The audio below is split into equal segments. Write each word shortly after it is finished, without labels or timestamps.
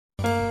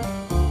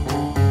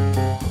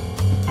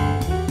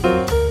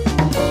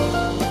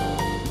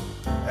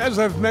As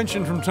I've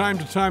mentioned from time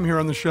to time here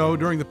on the show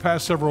during the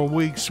past several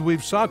weeks,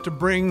 we've sought to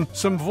bring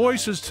some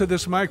voices to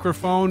this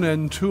microphone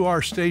and to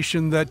our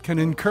station that can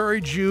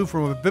encourage you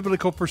from a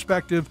biblical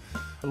perspective,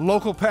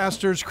 local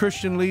pastors,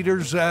 Christian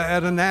leaders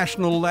at a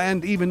national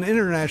and even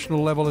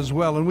international level as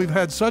well. And we've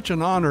had such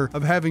an honor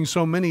of having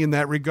so many in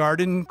that regard,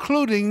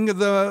 including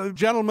the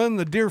gentleman,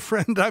 the dear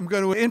friend I'm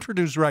going to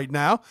introduce right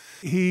now.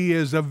 He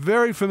is a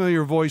very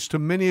familiar voice to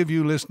many of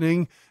you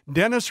listening.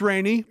 Dennis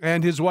Rainey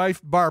and his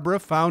wife Barbara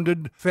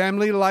founded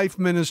Family Life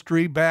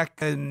Ministry back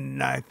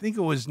in, I think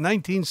it was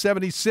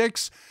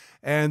 1976.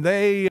 And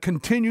they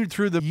continued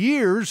through the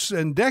years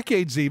and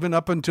decades even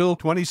up until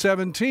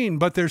 2017,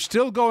 but they're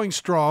still going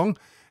strong.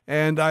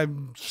 And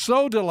I'm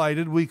so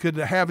delighted we could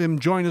have him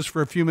join us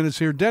for a few minutes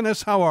here.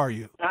 Dennis, how are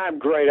you? I'm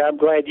great. I'm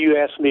glad you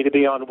asked me to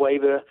be on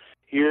WAVA.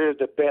 You're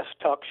the best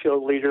talk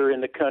show leader in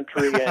the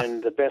country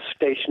and the best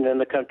station in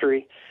the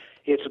country.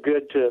 It's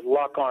good to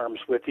lock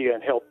arms with you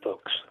and help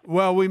folks.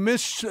 Well, we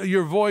miss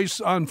your voice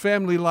on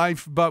Family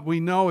Life, but we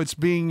know it's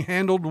being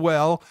handled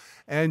well,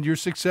 and your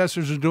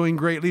successors are doing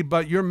greatly,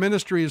 but your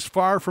ministry is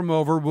far from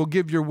over. We'll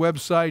give your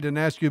website and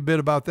ask you a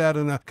bit about that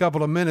in a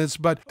couple of minutes.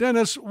 But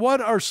Dennis,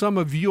 what are some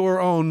of your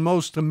own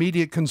most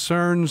immediate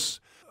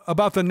concerns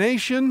about the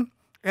nation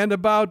and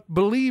about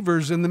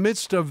believers in the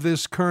midst of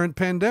this current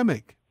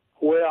pandemic?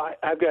 Well,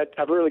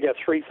 I've really got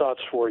three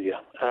thoughts for you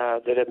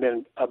that have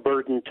been a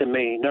burden to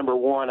me. Number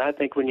one, I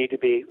think we need to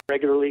be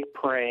regularly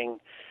praying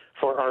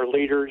for our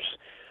leaders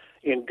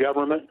in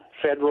government,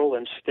 federal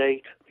and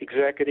state,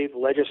 executive,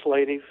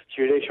 legislative,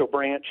 judicial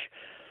branch,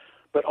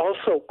 but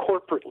also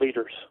corporate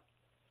leaders.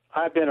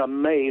 I've been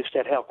amazed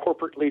at how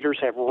corporate leaders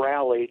have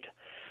rallied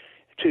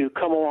to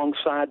come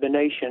alongside the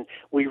nation.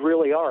 We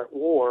really are at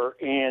war,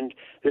 and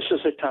this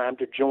is a time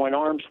to join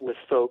arms with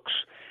folks,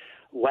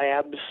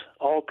 labs,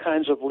 all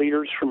kinds of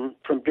leaders from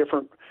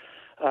different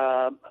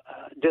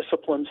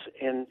disciplines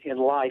in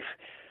life,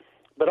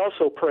 but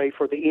also pray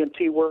for the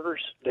EMT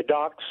workers, the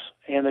docs,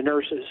 and the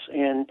nurses,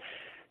 and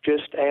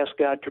just ask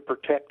God to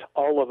protect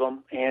all of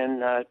them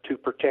and to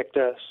protect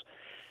us.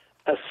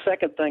 A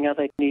second thing I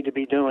think we need to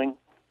be doing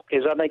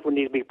is I think we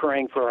need to be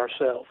praying for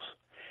ourselves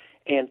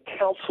and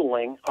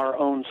counseling our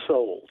own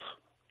souls.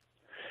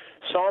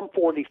 Psalm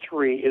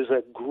 43 is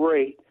a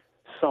great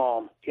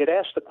psalm. It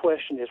asks the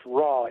question, it's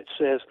raw. It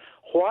says,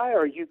 "Why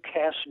are you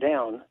cast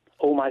down,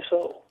 O my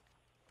soul?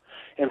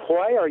 And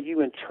why are you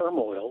in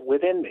turmoil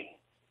within me?"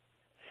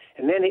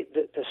 And then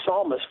the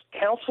psalmist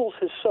counsels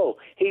his soul.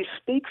 He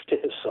speaks to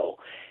his soul.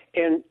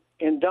 And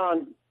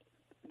Don,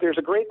 there's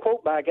a great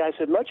quote by a guy who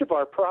said, much of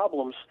our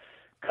problems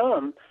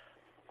come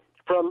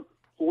from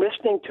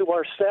listening to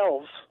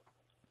ourselves,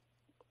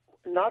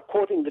 not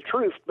quoting the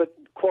truth, but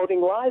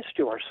quoting lies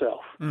to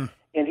ourselves. And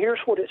here's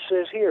what it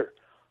says here.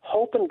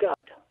 Hope in God,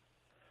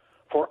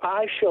 for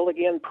I shall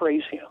again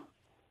praise him,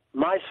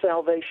 my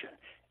salvation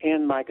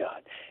and my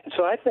God. And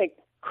so I think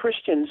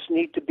Christians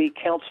need to be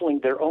counseling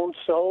their own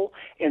soul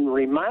and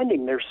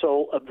reminding their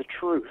soul of the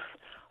truth.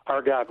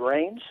 Our God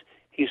reigns.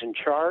 He's in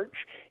charge.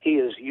 He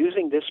is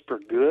using this for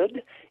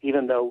good,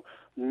 even though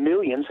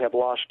millions have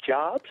lost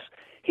jobs.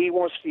 He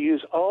wants to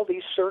use all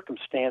these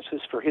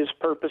circumstances for his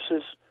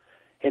purposes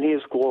and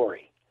his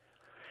glory.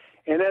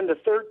 And then the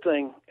third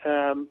thing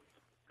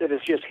that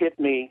has just hit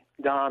me,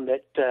 Don,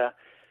 that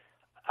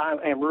I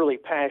am really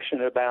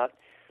passionate about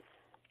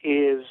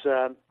is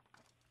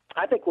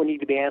I think we need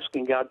to be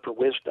asking God for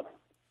wisdom.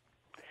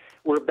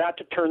 We're about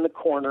to turn the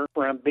corner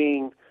from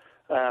being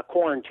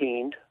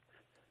quarantined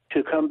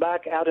to come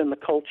back out in the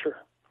culture.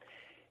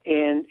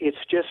 And it's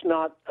just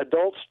not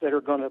adults that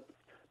are going to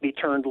be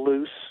turned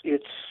loose.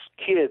 It's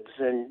kids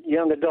and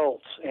young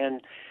adults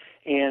and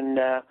in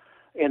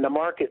the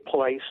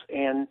marketplace.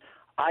 And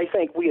I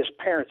think we as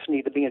parents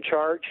need to be in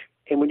charge,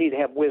 and we need to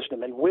have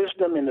wisdom. And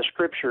wisdom in the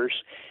Scriptures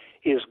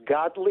is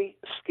godly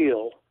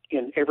skill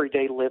in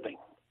everyday living.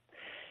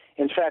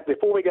 In fact,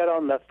 before we got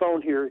on the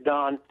phone here,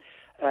 Don,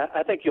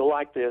 I think you'll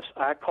like this.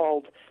 I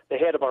called the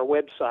head of our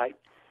website,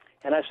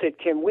 and I said,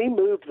 can we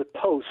move the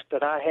post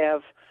that I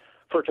have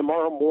for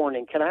tomorrow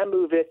morning? Can I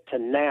move it to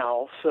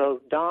now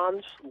so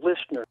Don's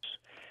listeners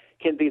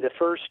can be the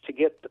first to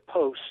get the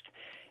post?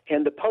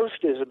 And the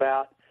post is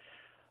about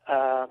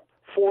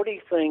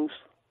 40 things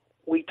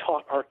we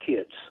taught our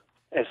kids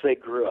as they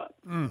grew up.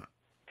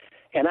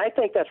 And I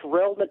think that's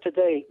relevant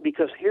today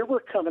because here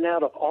we're coming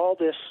out of all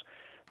this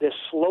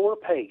slower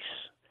pace,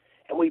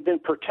 and we've been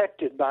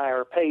protected by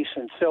our pace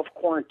and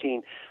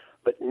self-quarantine.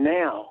 But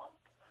now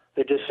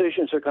the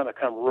decisions are going to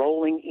come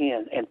rolling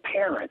in, and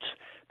parents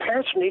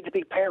need to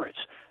be parents.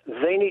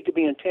 They need to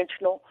be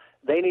intentional.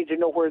 They need to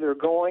know where they're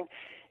going.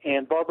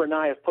 And Barbara and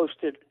I have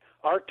posted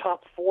our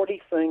top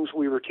 40 things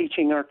we were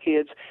teaching our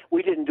kids.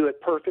 We didn't do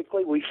it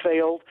perfectly. We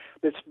failed.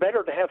 It's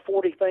better to have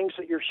 40 things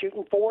that you're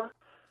shooting for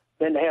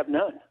than to have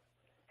none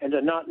and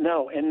to not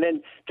know. And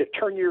then to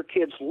turn your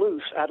kids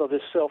loose out of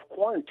this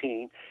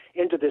self-quarantine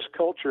into this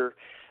culture,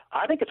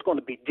 I think it's going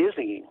to be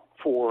dizzying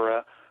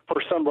for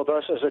some of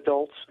us as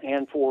adults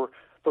and for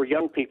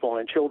young people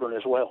and children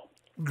as well.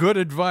 Good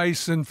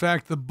advice. In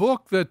fact, the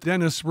book that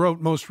Dennis wrote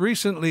most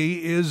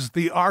recently is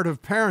The Art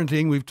of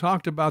Parenting. We've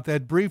talked about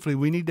that briefly.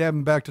 We need to have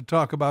him back to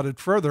talk about it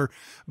further.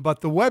 But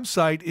the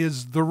website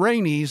is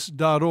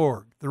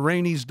theraineys.org.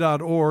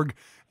 Theraineys.org.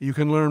 You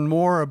can learn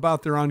more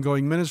about their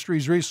ongoing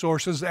ministries,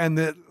 resources, and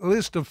the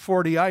list of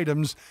 40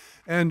 items.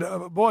 And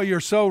boy, you're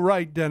so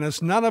right,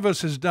 Dennis. None of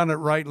us has done it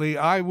rightly.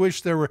 I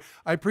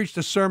preached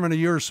a sermon a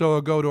year or so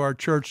ago to our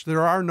church.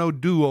 There are no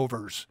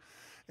do-overs.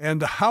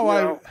 And how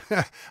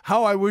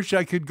I wish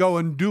I could go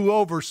and do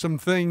over some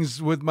things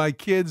with my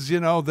kids,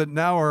 that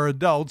now are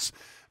adults,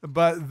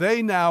 but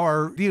they now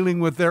are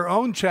dealing with their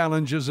own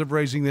challenges of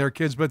raising their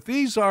kids. But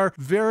these are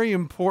very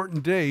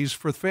important days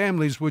for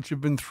families which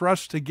have been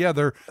thrust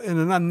together in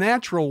an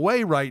unnatural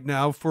way right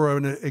now for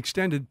an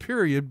extended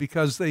period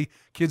because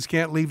kids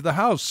can't leave the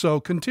house. So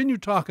continue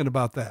talking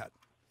about that.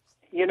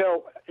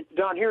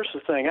 Don, here's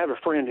the thing. I have a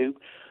friend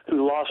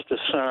who lost a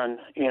son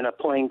in a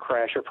plane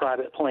crash, a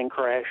private plane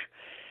crash.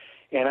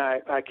 And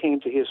I came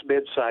to his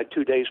bedside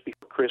 2 days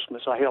before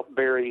Christmas. I helped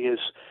bury his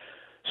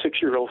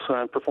 6-year-old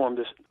son, perform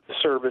the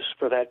service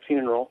for that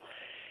funeral.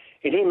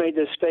 And he made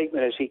this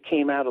statement as he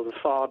came out of the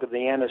fog of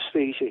the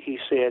anesthesia. He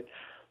said,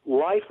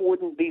 life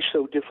wouldn't be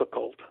so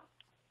difficult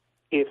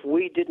if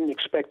we didn't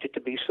expect it to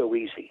be so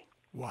easy.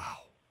 Wow.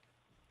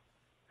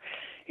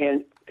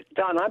 And,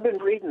 Don, I've been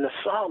reading the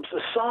Psalms.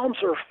 The Psalms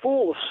are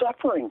full of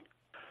suffering.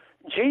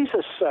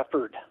 Jesus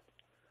suffered.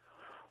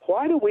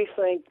 Why do we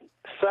think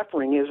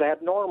suffering is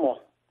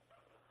abnormal?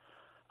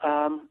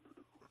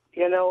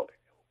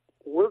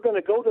 We're going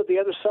to go to the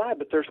other side,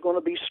 but there's going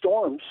to be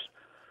storms.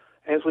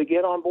 As we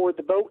get on board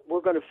the boat,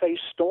 we're going to face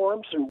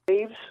storms and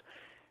waves.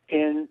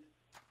 And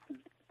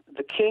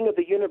the King of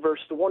the universe,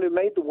 the one who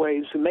made the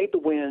waves, who made the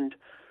wind,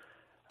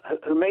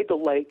 who made the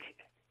lake,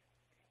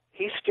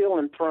 he's still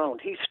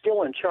enthroned. He's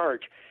still in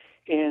charge.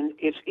 And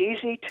it's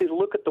easy to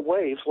look at the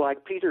waves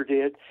like Peter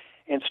did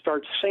and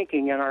start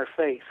sinking in our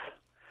faith.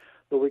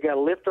 But we got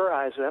to lift our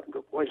eyes up and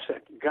go, wait a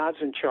second, God's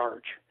in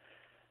charge.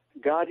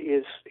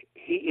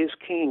 He is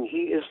King.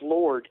 He is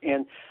Lord.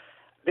 And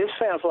this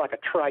sounds like a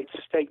trite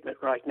statement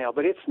right now,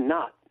 but it's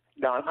not,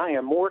 Don. I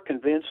am more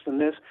convinced than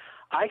this.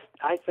 I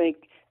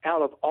think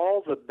out of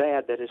all the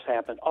bad that has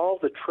happened, all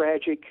the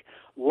tragic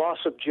loss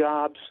of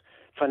jobs,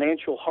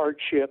 financial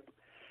hardship,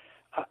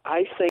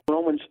 I think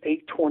Romans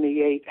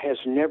 8:28 has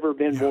never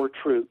been more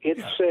true. It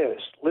says,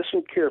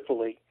 listen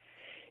carefully,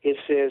 it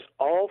says,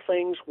 all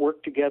things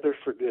work together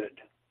for good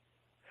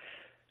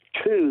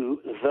to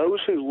those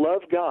who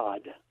love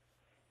God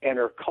and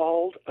are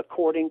called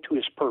according to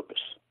his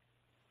purpose.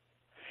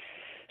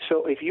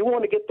 So if you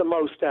want to get the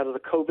most out of the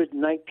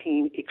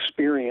COVID-19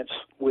 experience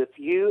with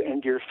you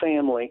and your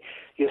family,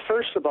 you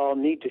first of all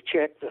need to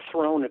check the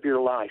throne of your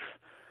life.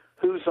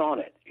 Who's on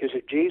it? Is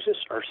it Jesus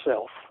or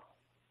self?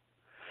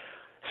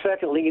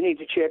 Secondly, you need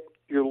to check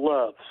your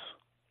loves.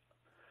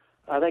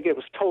 I think it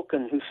was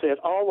Tolkien who said,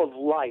 all of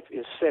life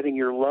is setting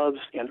your loves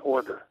in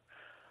order.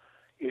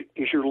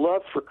 Is your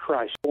love for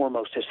Christ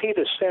foremost? Is he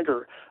the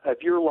center of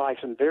your life,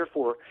 and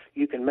therefore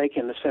you can make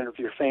him the center of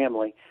your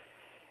family?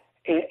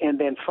 And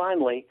then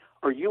finally,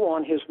 are you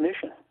on his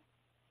mission?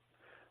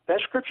 That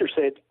scripture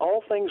said,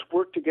 all things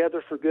work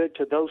together for good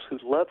to those who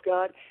love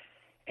God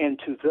and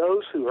to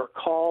those who are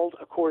called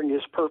according to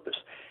his purpose.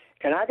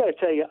 And I got to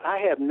tell you, I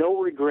have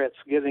no regrets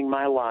giving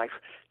my life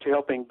to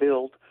helping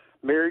build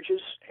marriages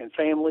and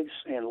families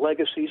and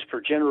legacies for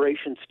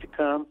generations to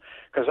come,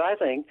 because I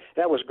think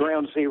that was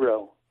ground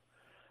zero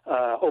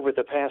over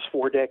the past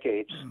 4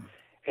 decades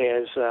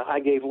as I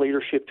gave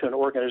leadership to an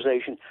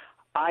organization.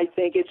 I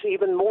think it's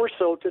even more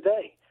so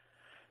today.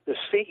 The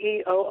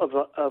CEO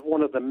of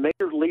one of the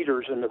major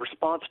leaders in the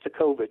response to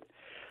COVID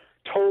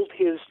told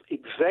his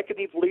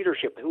executive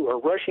leadership, who are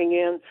rushing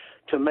in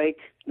to make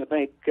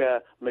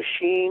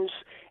machines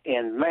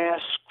and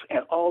masks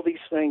and all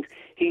these things,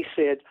 he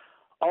said,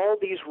 all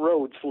these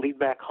roads lead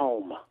back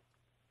home.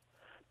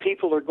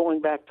 People are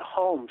going back to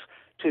homes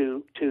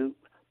to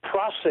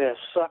process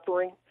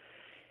suffering,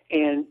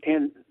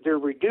 and they're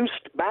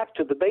reduced back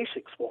to the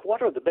basics. Well,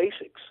 what are the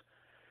basics?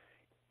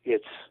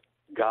 It's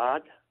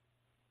God,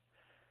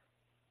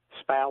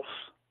 spouse,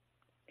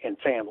 and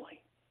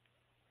family.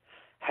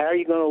 How are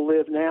you going to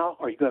live now?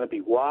 Are you going to be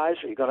wise?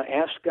 Are you going to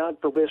ask God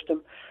for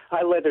wisdom?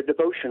 I led a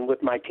devotion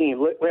with my team.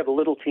 We have a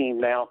little team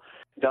now,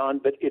 Don,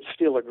 but it's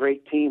still a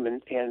great team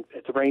and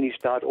at the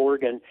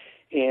Rainey's.org,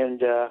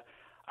 and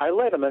I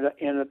led them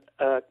in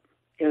a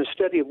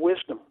study of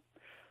wisdom.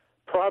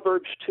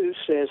 Proverbs 2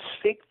 says,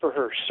 seek for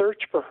her,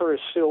 search for her as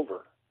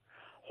silver.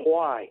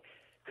 Why?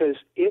 Because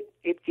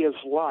it gives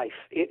life.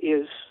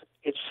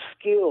 It's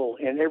skill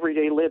in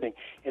everyday living.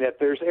 And if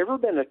there's ever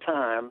been a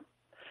time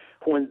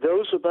when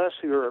those of us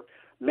who are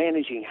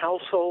managing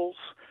households,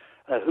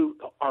 who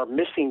are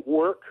missing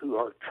work, who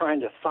are trying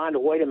to find a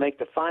way to make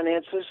the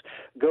finances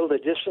go the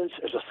distance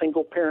as a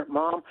single-parent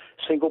mom,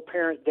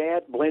 single-parent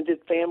dad, blended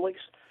families,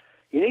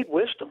 you need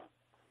wisdom.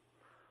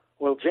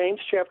 Well,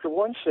 James chapter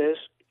 1 says,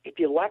 if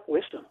you lack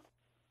wisdom,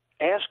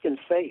 ask in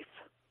faith,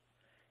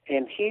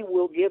 and he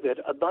will give it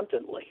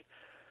abundantly.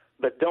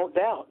 But don't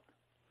doubt.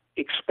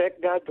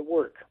 expect God to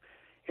work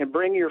and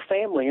bring your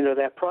family into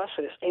that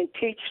process and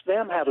teach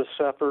them how to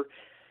suffer,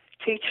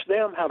 teach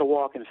them how to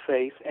walk in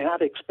faith and how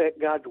to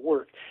expect God to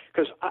work.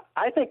 Because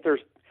I think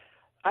there's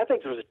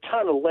a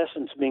ton of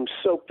lessons being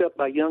soaked up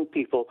by young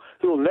people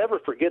who will never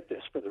forget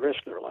this for the rest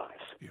of their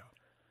lives. Yeah.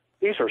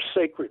 These are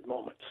sacred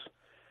moments,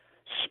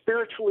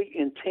 spiritually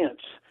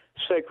intense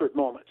sacred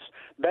moments.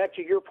 Back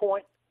to your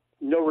point,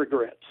 no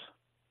regrets.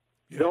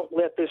 Yeah. Don't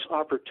let this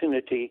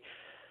opportunity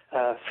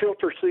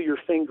filter through your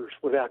fingers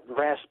without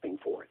grasping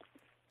for it.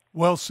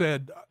 Well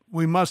said.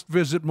 We must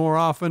visit more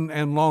often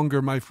and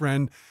longer, my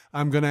friend.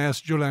 I'm going to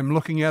ask Julie, I'm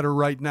looking at her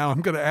right now.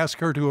 I'm going to ask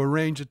her to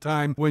arrange a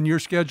time when your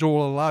schedule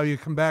will allow you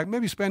to come back,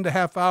 maybe spend a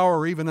half hour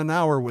or even an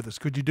hour with us.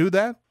 Could you do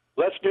that?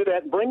 Let's do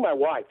that and bring my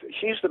wife.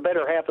 She's the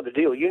better half of the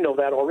deal. You know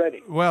that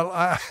already. Well,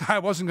 I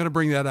wasn't going to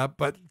bring that up,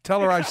 but tell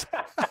her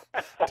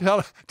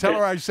tell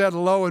her I said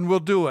hello and we'll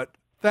do it.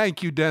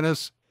 Thank you,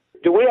 Dennis.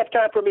 Do we have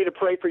time for me to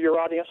pray for your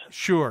audience?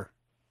 Sure.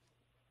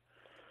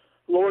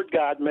 Lord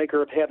God,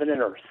 maker of heaven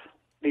and earth,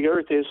 the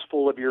earth is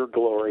full of your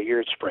glory here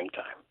at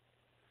springtime.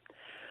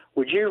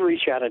 Would you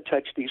reach out and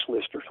touch these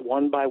listeners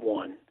one by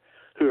one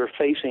who are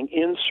facing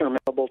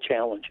insurmountable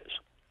challenges?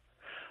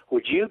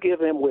 Would you give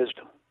them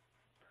wisdom?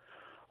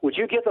 Would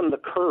you give them the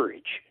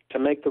courage to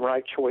make the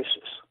right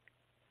choices?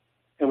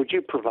 And would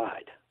you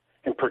provide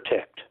and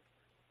protect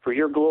for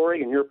your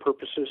glory and your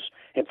purposes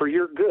and for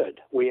your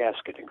good? We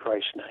ask it in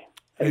Christ's name.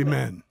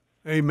 Amen.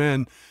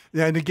 Amen.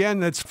 And again,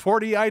 that's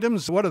 40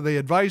 items. What are they?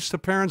 Advice to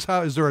parents?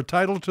 How is there a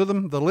title to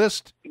them? The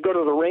list? Go to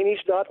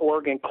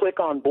theRaineys.org and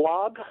click on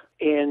blog,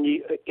 and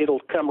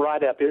it'll come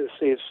right up.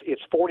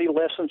 It's 40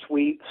 lessons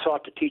we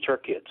sought to teach our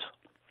kids.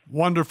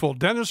 Wonderful.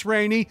 Dennis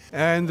Rainey.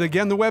 And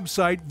again, the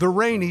website,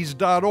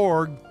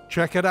 theRaineys.org.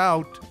 Check it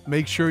out.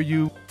 Make sure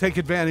you take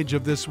advantage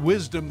of this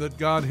wisdom that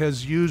God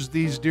has used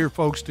these dear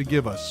folks to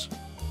give us.